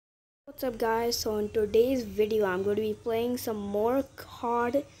What's up guys, so in today's video I'm going to be playing some more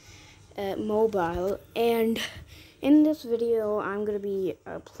COD mobile, and in this video I'm going to be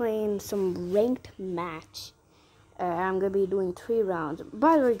playing some ranked match. I'm going to be doing 3 rounds.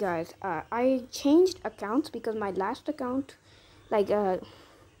 By the way guys, I changed accounts because my last account, like the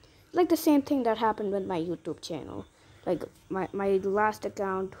same thing that happened with my YouTube channel. Like my last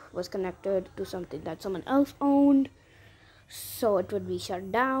account was connected to something that someone else owned, so it would be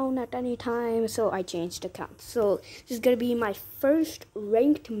shut down at any time, so I changed accounts. So this is gonna be my first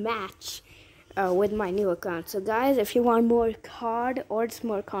ranked match with my new account. So guys, if you want more COD or some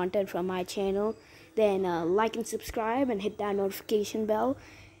more content from my channel, then like and subscribe and hit that notification bell,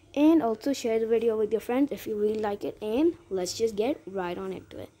 and also share the video with your friends if you really like it. And let's just get right on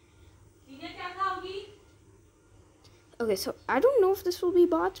into it. Okay, so I don't know if this will be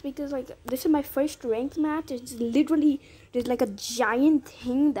bots because like this is my first ranked match. It's literally there's like a giant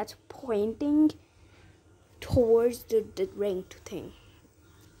thing that's pointing towards the ranked thing,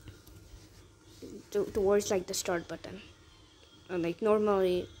 towards like the start button. And like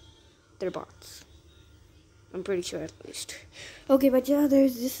normally they're bots, I'm pretty sure at least. Okay, but yeah,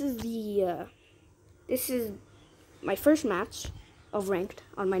 this is my first match of ranked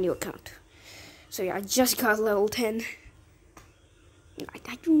on my new account. So yeah, I just got level 10.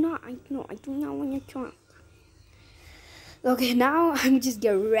 I do not want to talk. Okay, now I'm just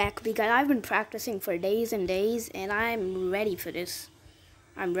get wrecked because I've been practicing for days and days, and I'm ready for this.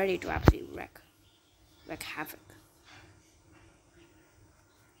 I'm ready to absolutely wreck havoc.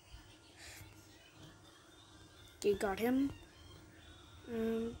 Okay, got him.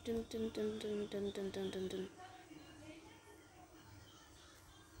 Dun, dun, dun, dun, dun, dun, dun, dun, dun.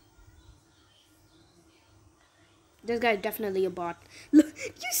 This guy's definitely a bot. Look,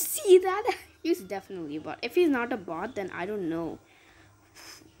 you see that? He's definitely a bot. If he's not a bot, then I don't know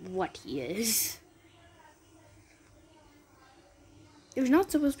what he is. There's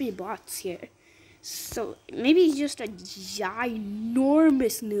not supposed to be bots here. So maybe he's just a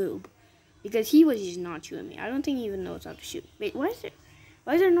ginormous noob, because he was just not shooting me. I don't think he even knows how to shoot. Wait, why is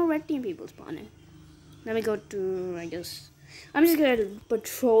there no red team people spawning? Let me go to, I guess, I'm just gonna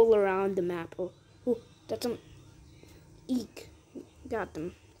patrol around the map. Oh, that's some eek. Got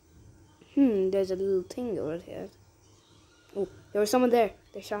them. There's a little thing over here. Oh, there was someone there.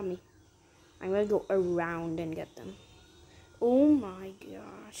 They shot me. I'm gonna go around and get them. Oh my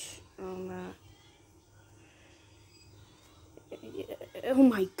gosh. Oh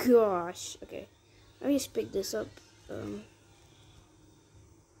my gosh. Okay. Let me just pick this up.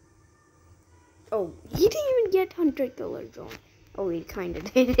 Oh, he didn't even get hunter killer drone. Oh, he kinda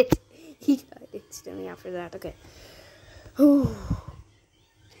did it. He got it instantly after that. Okay.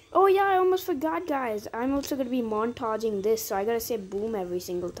 Oh yeah, I almost forgot, guys. I'm also gonna be montaging this, so I gotta say boom every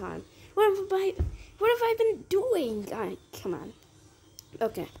single time. What have I been doing? Come on.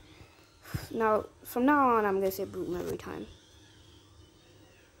 Okay. Now, from now on, I'm gonna say boom every time.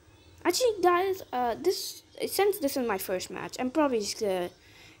 Actually, guys, since this is my first match, I'm probably just gonna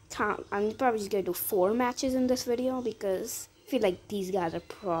do 4 matches in this video because I feel like these guys are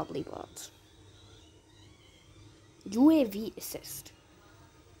probably bots. UAV assist.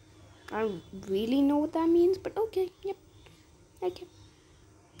 I don't really know what that means, but okay, yep. Okay.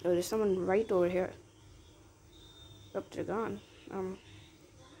 Oh, there's someone right over here. Oh, they're gone.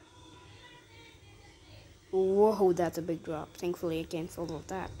 Whoa, that's a big drop. Thankfully, I canceled all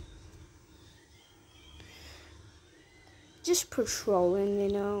that. Just patrolling,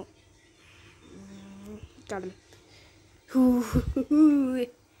 you know. Got him.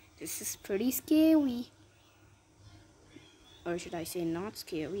 This is pretty scary. Or should I say not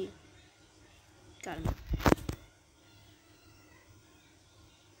scary? Got him.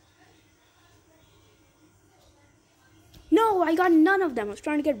 No, I got none of them. I was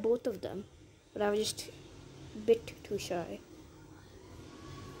trying to get both of them, but I was just a bit too shy.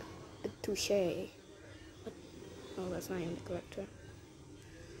 Oh, that's not even the correct term.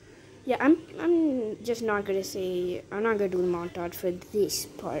 Yeah, I'm just not gonna say, I'm not gonna do the montage for this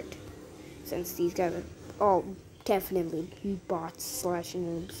part, since these guys are all definitely bots /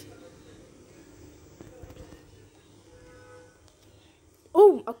 noobs.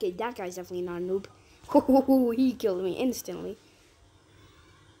 Oh, okay, that guy's definitely not a noob. Oh, he killed me instantly.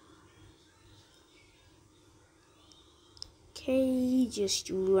 Okay, just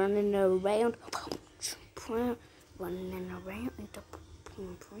running around.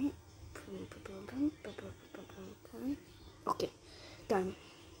 Okay, done.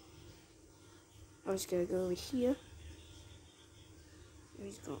 I was gonna go over here.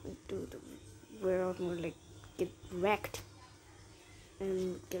 He's gonna do the where I'm gonna like get wrecked.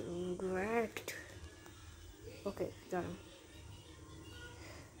 and getting wrecked. Okay, got him.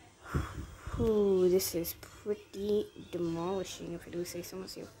 Ooh, this is pretty demolishing, if I do say so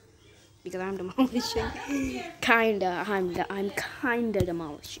myself. Because I'm demolishing. I'm kinda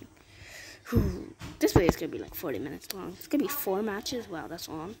demolishing. Ooh, this video is gonna be like 40 minutes long. It's gonna be 4 matches. Wow, that's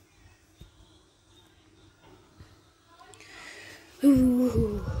long.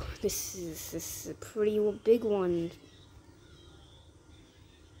 Ooh, this is a pretty big one.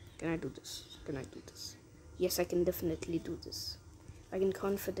 Can I do this? Can I do this? Yes, I can definitely do this. I can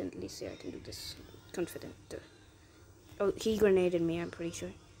confidently say I can do this. Confident. Oh, he grenaded me, I'm pretty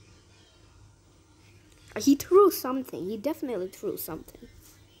sure. He threw something. He definitely threw something.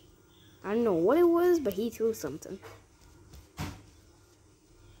 I don't know what it was, but he threw something.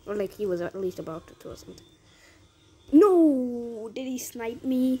 Or like he was at least about to throw something. No! Did he snipe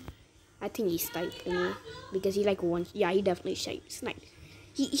me? I think he sniped me. Because he like once. Yeah, he definitely sniped.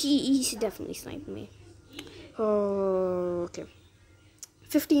 He definitely sniped me. Oh, okay.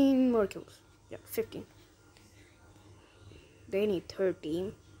 15 more kills. Yeah, 15. They need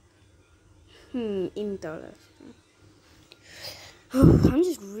 13. Interesting. I'm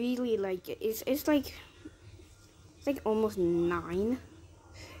just really like it's like almost 9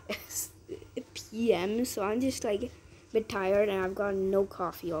 p.m. So I'm just like a bit tired and I've got no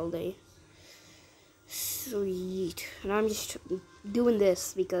coffee all day. Sweet. And I'm just doing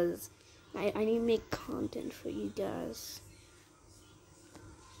this because I need to make content for you guys.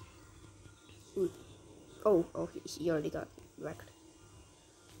 Ooh. Oh, he already got wrecked.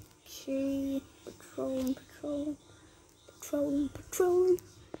 Okay, patrolling.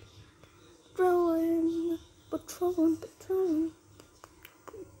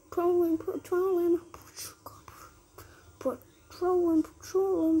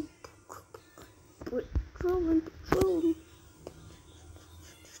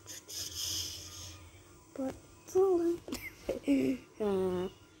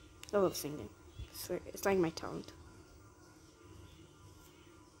 I love singing. It's like my talent.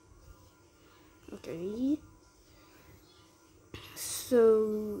 Okay.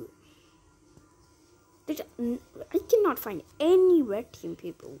 So I cannot find any red team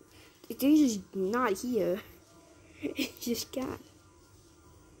people. They're just not here. I just can't.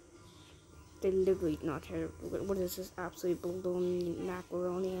 They're literally not here. What is this? Absolute bologna,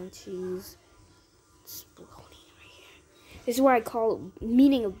 macaroni and cheese. It's bologna right here. This is what I call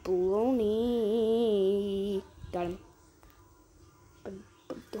meaning of bologna. Got him.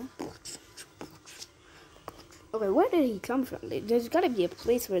 Okay, where did he come from? There's gotta be a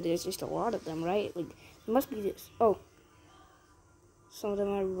place where there's just a lot of them, right? Like, there must be this. Oh. Some of them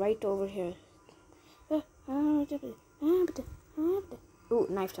are right over here. Ooh,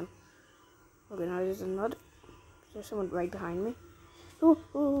 knifed him. Okay, now there's another. There's someone right behind me.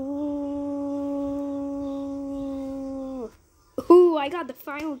 Ooh, I got the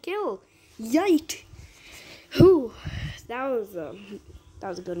final kill. Yike. Ooh, that was a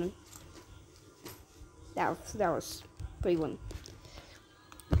good one. That was pretty one.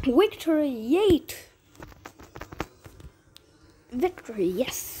 Victory, yate. Victory,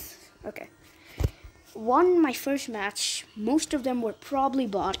 yes. Okay. Won my first match. Most of them were probably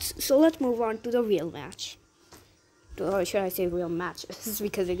bots. So let's move on to the real match. Or should I say real matches?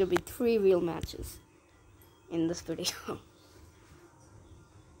 Because there could be 3 real matches in this video.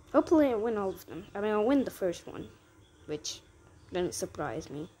 Hopefully I win all of them. I mean, I'll win the first one, which didn't surprise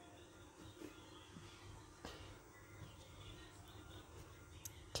me.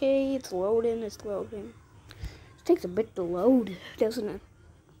 Okay, it's loading. It takes a bit to load, doesn't it?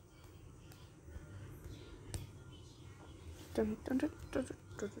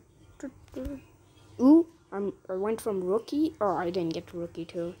 Ooh, I went from rookie. Oh, I didn't get to rookie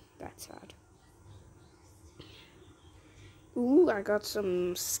too. That's sad. Ooh, I got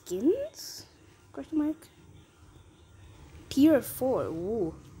some skins? Question mark. Tier 4.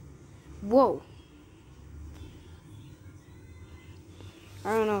 Ooh. Whoa.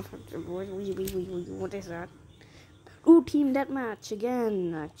 I don't know. What is that? Ooh, team deathmatch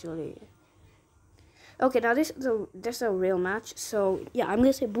again, actually. Okay, now this is a real match. So yeah, I'm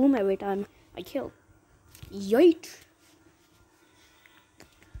gonna say boom every time I kill. Yike!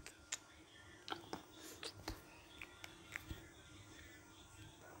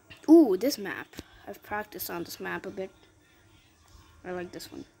 Ooh, this map. I've practiced on this map a bit. I like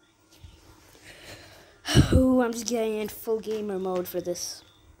this one. Ooh, I'm just getting in full gamer mode for this.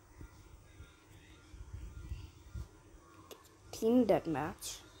 Team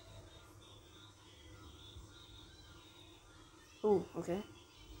deathmatch. Ooh, okay.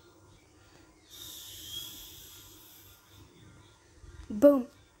 Boom.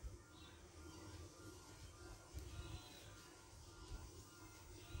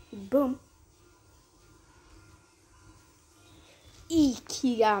 Boom. Eek,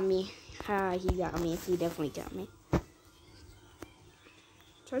 he got me. Ah, he got me. He definitely got me.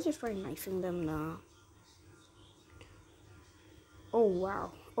 So I just try knifing them now. Oh,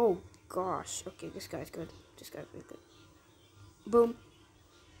 wow. Oh, gosh. Okay, this guy's good. This guy's really good. Boom.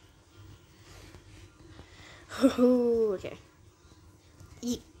 Okay.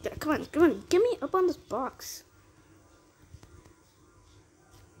 Eek. Come on, come on. Get me up on this box.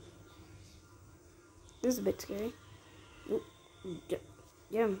 This is a bit scary. Oop. Get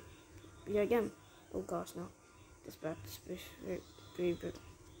him. Yeah, again. Oh, gosh, no. This bad. This is very, very bad.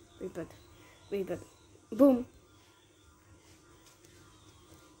 Very bad. Very bad. Boom.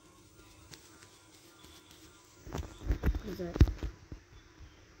 What is that?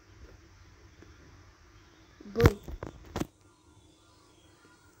 Boom.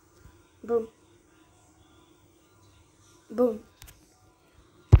 Boom. Boom.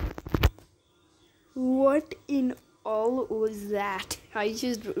 What in all was that? I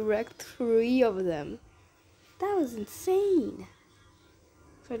just wrecked 3 of them. That was insane.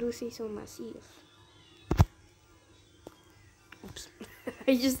 If I do say so myself. Oops.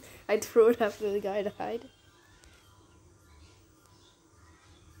 I threw it after the guy died.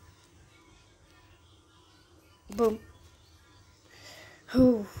 Boom.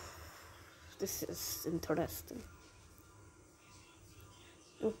 Oh, this is interesting.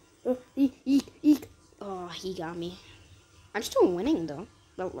 Oh, eek. Oh, he got me. I'm still winning though.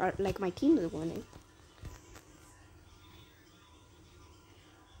 Like my team is winning.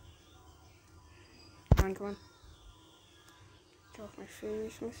 Come on. Get off my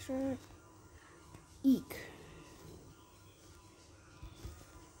face, mister. Eek.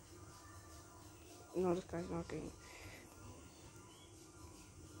 No, this guy's not getting.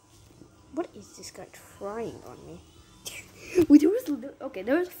 What is this guy trying on me?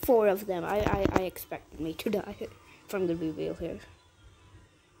 There was 4 of them. I expected me to die from the reveal here.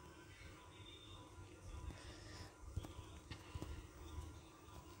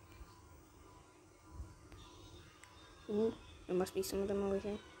 There must be some of them over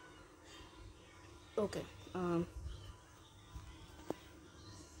here. Okay.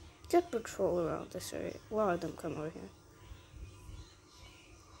 Just patrol around this area. A lot of them come over here.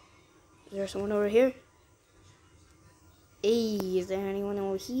 Is there someone over here? Hey, is there anyone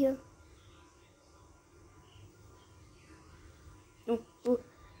over here? Oh.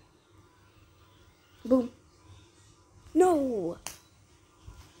 Boom. No!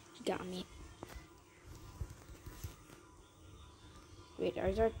 He got me. Wait,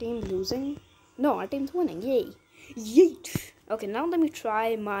 is our team losing? No, our team's winning. Yay. Yeet! Okay, now let me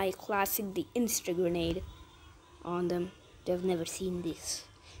try my classic, the Insta grenade on them. They've never seen this,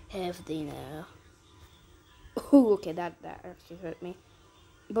 have they now? Oh, okay, that actually hurt me.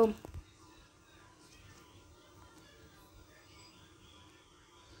 Boom.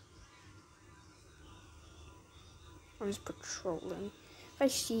 I'm just patrolling. If I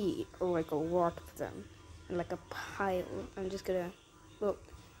see like a lot of them and like a pile, I'm just gonna. Well,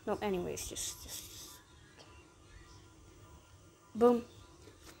 no. Anyways, just. Boom.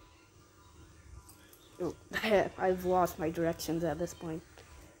 Oh, I've lost my directions at this point.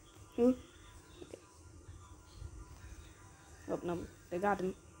 Okay. Oh no, I got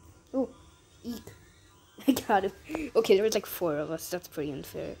him. Oh, eek. I got him. Okay, there was like 4 of us. That's pretty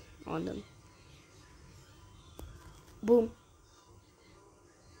unfair on them. Boom.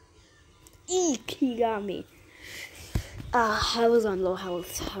 Eek, he got me. I was on low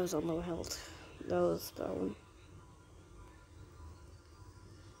health. That was that one.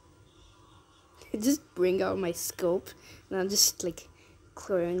 I just bring out my scope and I'm just like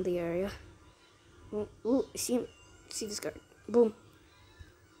clearing the area. Oh, see him. See this guy. Boom.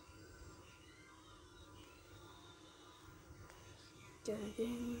 Okay.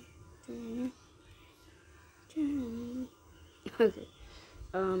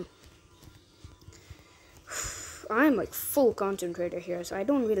 I'm like full concentrator here, so I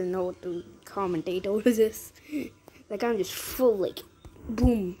don't really know what to commentate over this. Like I'm just full like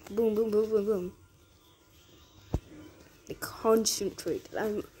boom, boom, boom, boom, boom, boom. Like concentrated.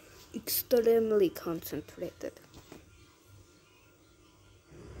 I'm extremely concentrated.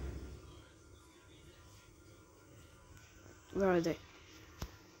 Where are they?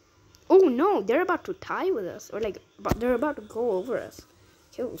 Oh no, they're about to tie with us, or like they're about to go over us.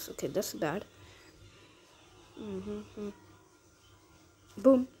 Kills. Okay, that's bad.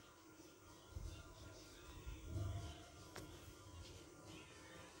 Boom.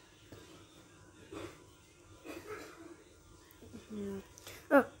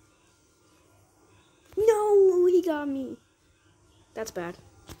 Oh. No, he got me. That's bad.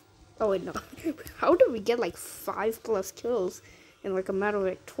 Oh wait, no. How did we get like 5+ kills in like a matter of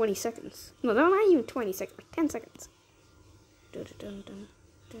like 20 seconds? No, not even 20 seconds, like 10 seconds.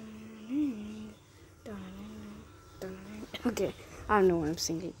 Okay, I don't know what I'm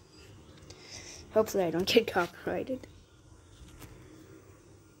singing. Hopefully I don't get copyrighted.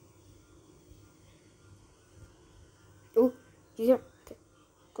 Oh, he's here. Okay.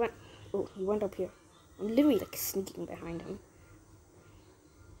 Come on. Oh, he went up here. I'm literally like sneaking behind him.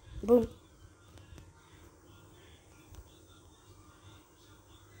 Boom.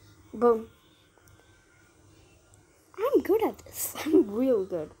 Boom. I'm good at this. I'm real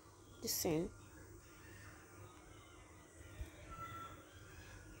good. Just saying.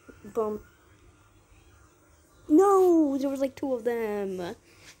 Boom. No, there was like 2 of them.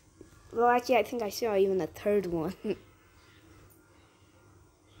 Well, actually, I think I saw even a 3rd one.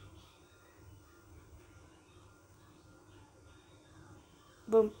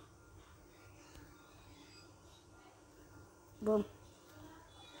 Boom. Boom.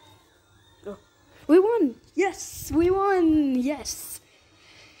 Oh. We won! Yes! We won! Yes!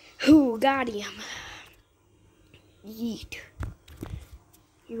 Who got him? Yeet.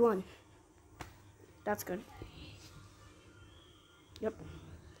 You won. That's good. Yep.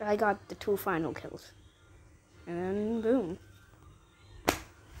 I got the 2 final kills. And boom.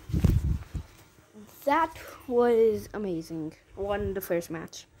 That was amazing. Won the first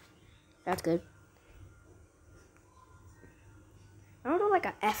match. That's good. I don't know, like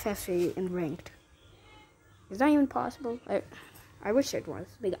a FFA in ranked. Is that even possible? I wish it was.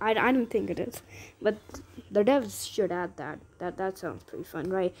 Like, I don't think it is. But the devs should add that. That sounds pretty fun,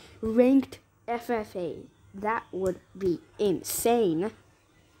 right? Ranked FFA. That would be insane.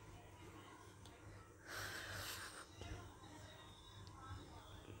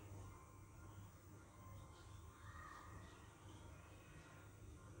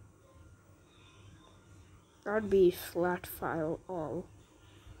 That'd be flat file all.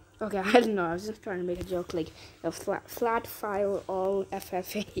 Okay, I don't know. I was just trying to make a joke, like a flat file all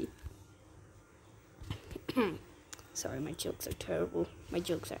FFA. Sorry, my jokes are terrible. My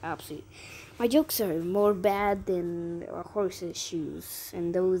jokes are more bad than a horse's shoes,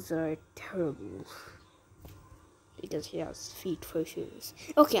 and those are terrible because he has feet for shoes.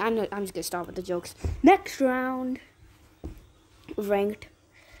 Okay, I'm just gonna stop with the jokes. Next round, ranked.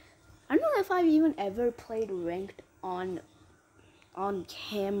 I don't know if I've even ever played ranked on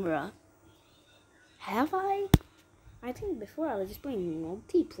camera. Have I? I think before I was just playing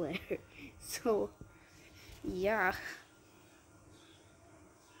multiplayer. So, yeah.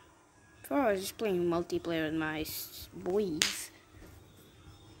 Before I was just playing multiplayer with my boys.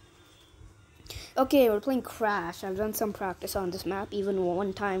 Okay, we're playing Crash. I've done some practice on this map. Even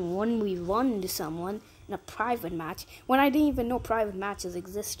one time when we won to someone in a private match. When I didn't even know private matches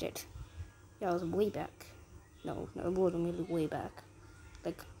existed. Yeah, it was way back. No, it wasn't really way back.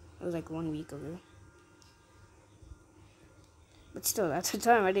 Like, it was like 1 week ago. But still, at the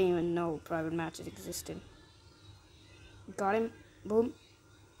time, I didn't even know private matches existed. Got him. Boom.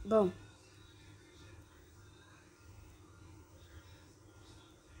 Boom.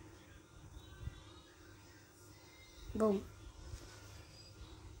 Boom.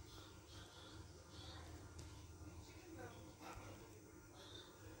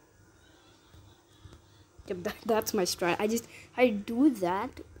 Yep, that's my strat. I do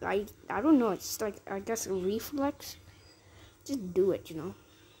that. I don't know. It's like, I guess, a reflex. Just do it, you know.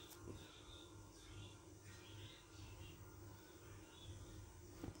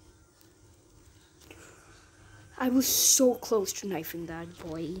 I was so close to knifing that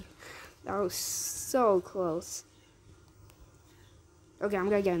boy. That was so close. Okay, I'm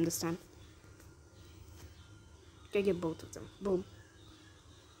gonna get him this time. Gonna get both of them. Boom.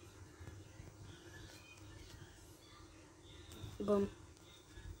 Boom.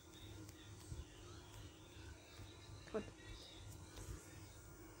 What?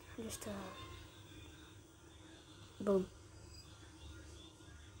 Just boom.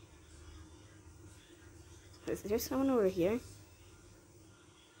 Is there someone over here?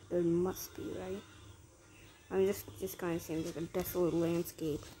 There must be, right? I'm just kind of seeing like a desolate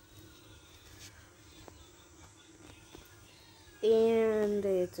landscape. And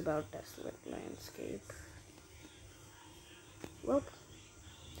it's about desolate landscape. Well,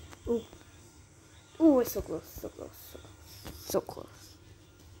 ooh, ooh, it's so close, so close, so close, so close.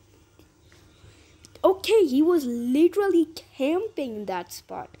 Okay, he was literally camping in that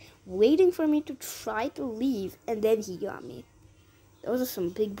spot, waiting for me to try to leave, and then he got me. Those are some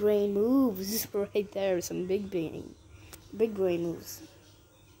big brain moves right there, some big brain. Big brain moves.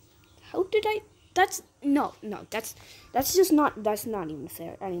 How did I? That's no. That's just not. That's not even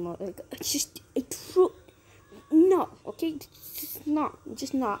fair anymore. Like, it's just a true. No, okay, just not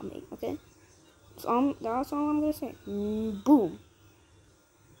me. Okay, that's all I'm gonna say. Boom,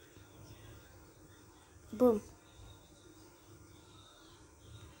 boom,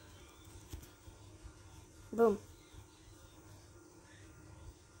 boom.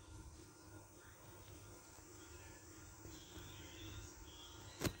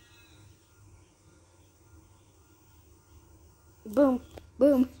 Boom,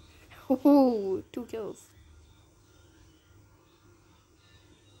 boom. Ooh, 2 kills.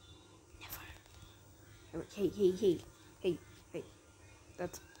 Never. Hey.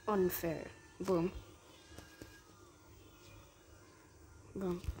 That's unfair. Boom,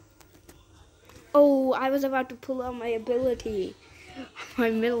 boom. Oh, I was about to pull out my ability. My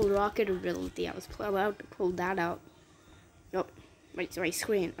middle rocket ability. I was about to pull that out. Nope. Wait, sorry,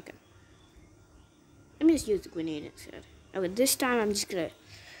 screen. Okay. Let me just use the grenade instead. Okay, this time I'm just gonna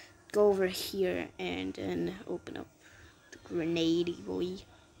go over here and then open up the grenade boy.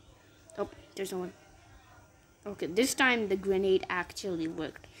 Oh, there's no one. Okay, this time the grenade actually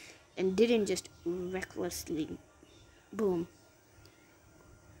worked and didn't just recklessly boom.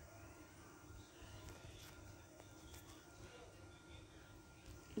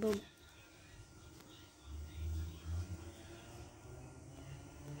 Boom.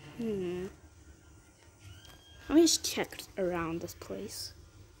 Let me just check around this place.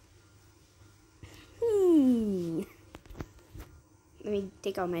 Let me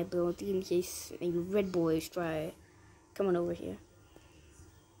take out my ability in case any red boys try coming over here.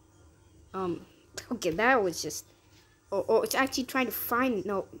 Okay, that was just. Oh, it's actually trying to find.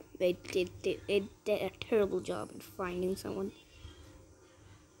 No, they did a terrible job in finding someone.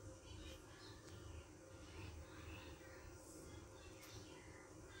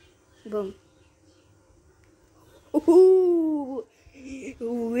 Boom. Ooh,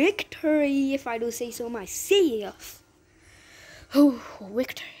 victory, if I do say so myself. Oh,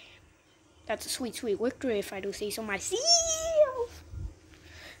 victory. That's a sweet victory, if I do say so myself.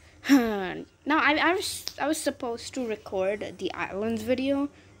 Now, I was supposed to record the islands video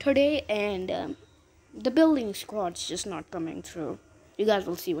today, and the building squad's just not coming through. You guys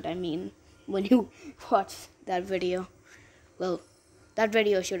will see what I mean when you watch that video. Well, that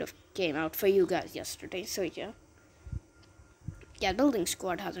video should have came out for you guys yesterday, so yeah. Yeah, building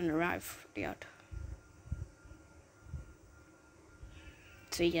squad hasn't arrived yet.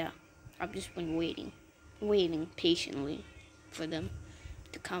 So yeah, I've just been waiting patiently for them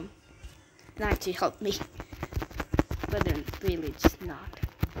to come and actually help me. But then really just not.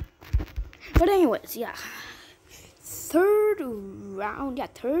 But anyways, yeah. Third round.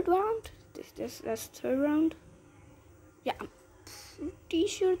 That's third round. Yeah, I'm pretty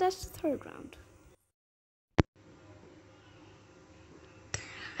sure that's the third round.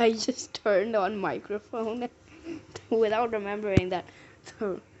 I just turned on microphone without remembering that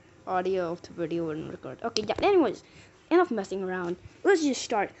the audio of the video wouldn't record. Okay, yeah, anyways, enough messing around. Let's just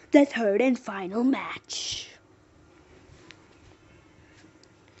start the third and final match.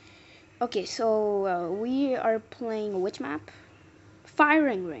 Okay, so we are playing which map?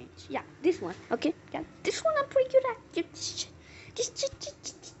 Firing range. Yeah, this one. Okay, yeah, this one I'm pretty good at. Just saying.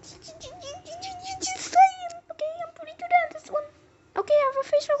 Okay, I'm pretty good at this one. Okay, I've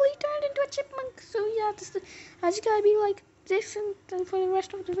officially turned into a chipmunk. So yeah, I just gotta be like this and for the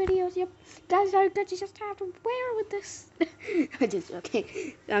rest of the videos. Yep, guys, I just have to bear with this.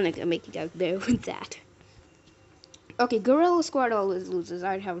 Okay. I'm not gonna make you guys bear with that. Okay, Gorilla Squad always loses.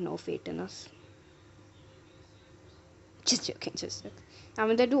 I have no faith in us. Just joking. I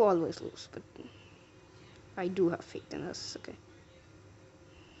mean, they do always lose, but I do have faith in us. Okay.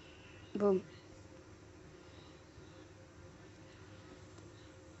 Boom.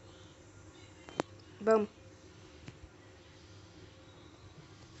 Boom.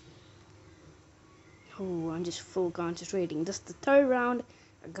 Oh, I'm just full concentrating. This is the third round.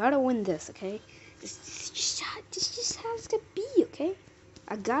 I gotta win this, okay? This just has to be, okay?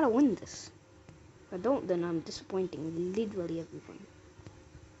 I gotta win this. If I don't, then I'm disappointing literally everyone.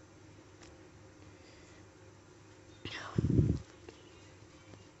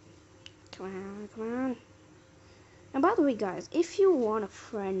 Come on. And by the way, guys, if you want to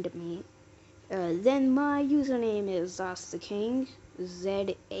friend me, then my username is the King.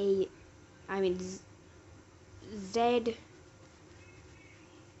 Z,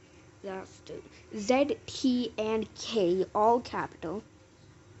 and K, all capital.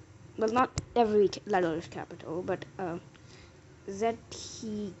 Well, not every letter is capital, but Z,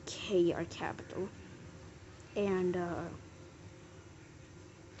 T, K are capital. and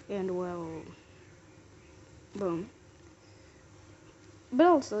well, boom. But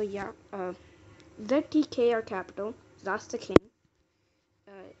also, yeah, ZTK our capital. That's the king.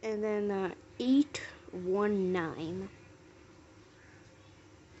 And then 819.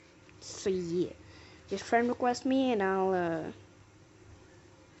 So yeah, just friend request me, and I'll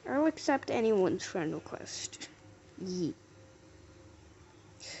accept anyone's friend request. Yeah.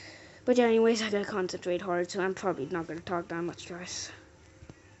 But yeah, anyways, I gotta concentrate hard, so I'm probably not gonna talk that much, guys.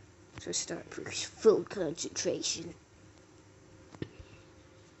 So start for full concentration.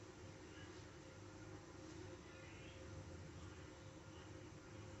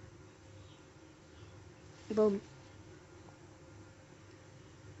 Boom.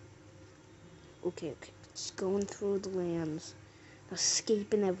 Okay. Just going through the lands.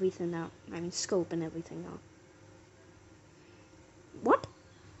 Escaping everything out. I mean, scoping everything out. What?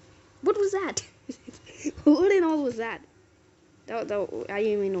 What was that? What in all was that? I didn't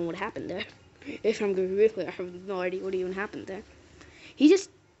even know what happened there. If I'm going to be real, I have no idea what even happened there. He just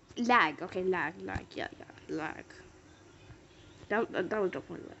lag. Okay, lag. Yeah, lag. That was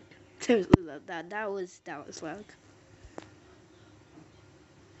definitely lag. That was lag.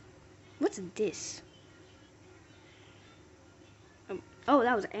 What's this? Oh,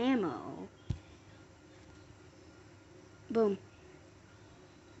 that was ammo. Boom.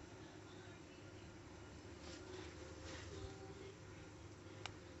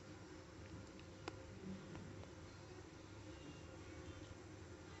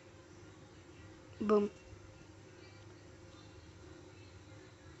 Boom.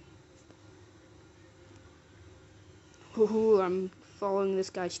 Ooh, I'm following this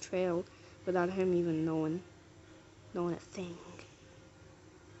guy's trail without him even knowing a thing.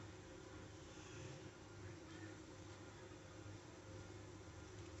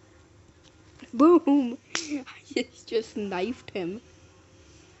 Boom! I just knifed him.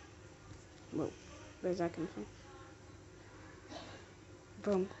 Whoa, where's that coming from?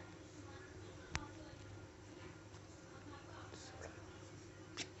 Boom.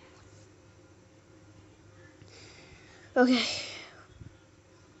 Okay.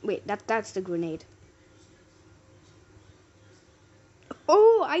 Wait, that's the grenade.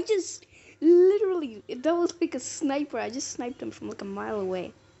 Oh, I just literally, that was like a sniper. I just sniped him from like a mile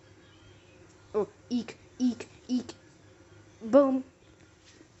away. Oh, eek. Boom.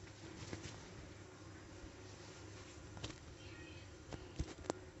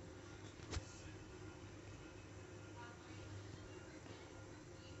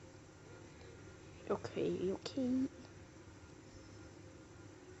 Okay.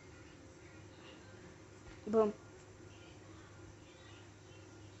 Boom.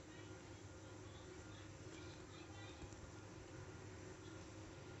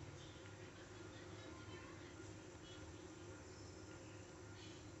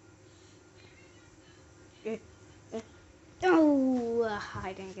 Eh, eh. Oh,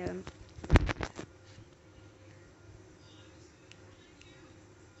 I didn't get him.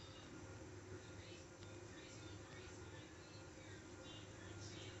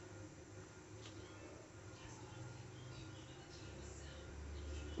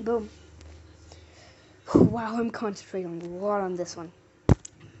 Boom. Wow, I'm concentrating a lot on this one.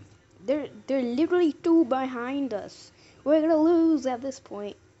 They're literally two behind us. We're gonna lose at this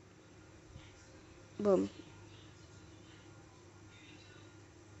point. Boom.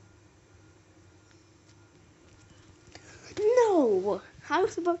 No! I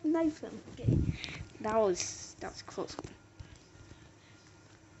was about to knife him. Okay. That was a close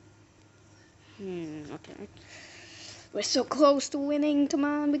one. Okay. We're so close to winning. Come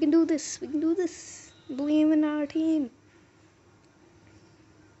on, we can do this. Believe in our team.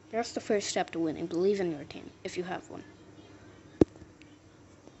 That's the first step to winning. Believe in your team, if you have one.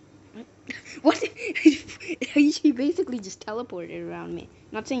 What? He basically just teleported around me.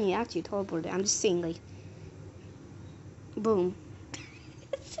 I'm not saying he actually teleported. I'm just saying, like, boom.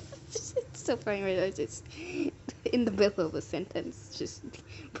 It's so funny, right? It's just in the middle of a sentence, just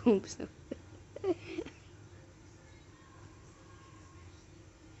boom. So.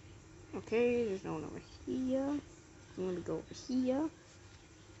 Okay, there's no one over here. I'm gonna go over here.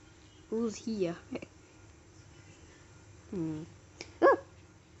 Who's here? Oh!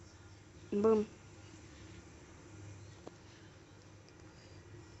 Boom.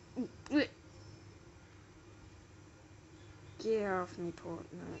 Get off me,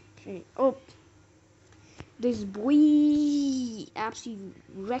 partner. Okay. Oh! This boy absolutely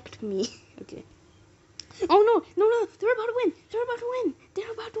wrecked me. Okay. Oh no! They're about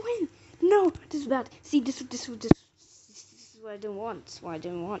to win. No, this is bad. See, this is what I didn't want.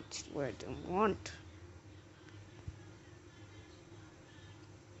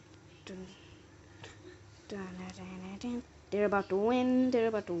 They're about to win. They're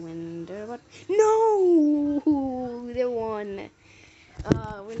about to win. They're about. No, they won.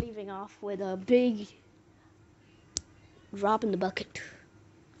 We're leaving off with a big drop in the bucket.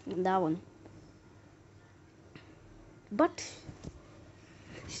 That one. But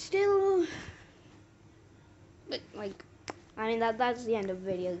still, but like, I mean that's the end of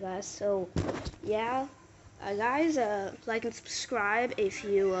the video, guys. So yeah, guys, like and subscribe if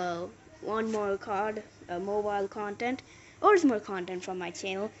you want more COD mobile content or some more content from my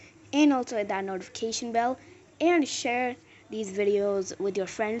channel, and also hit that notification bell and share these videos with your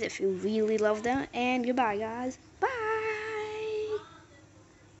friends if you really love them. And goodbye, guys.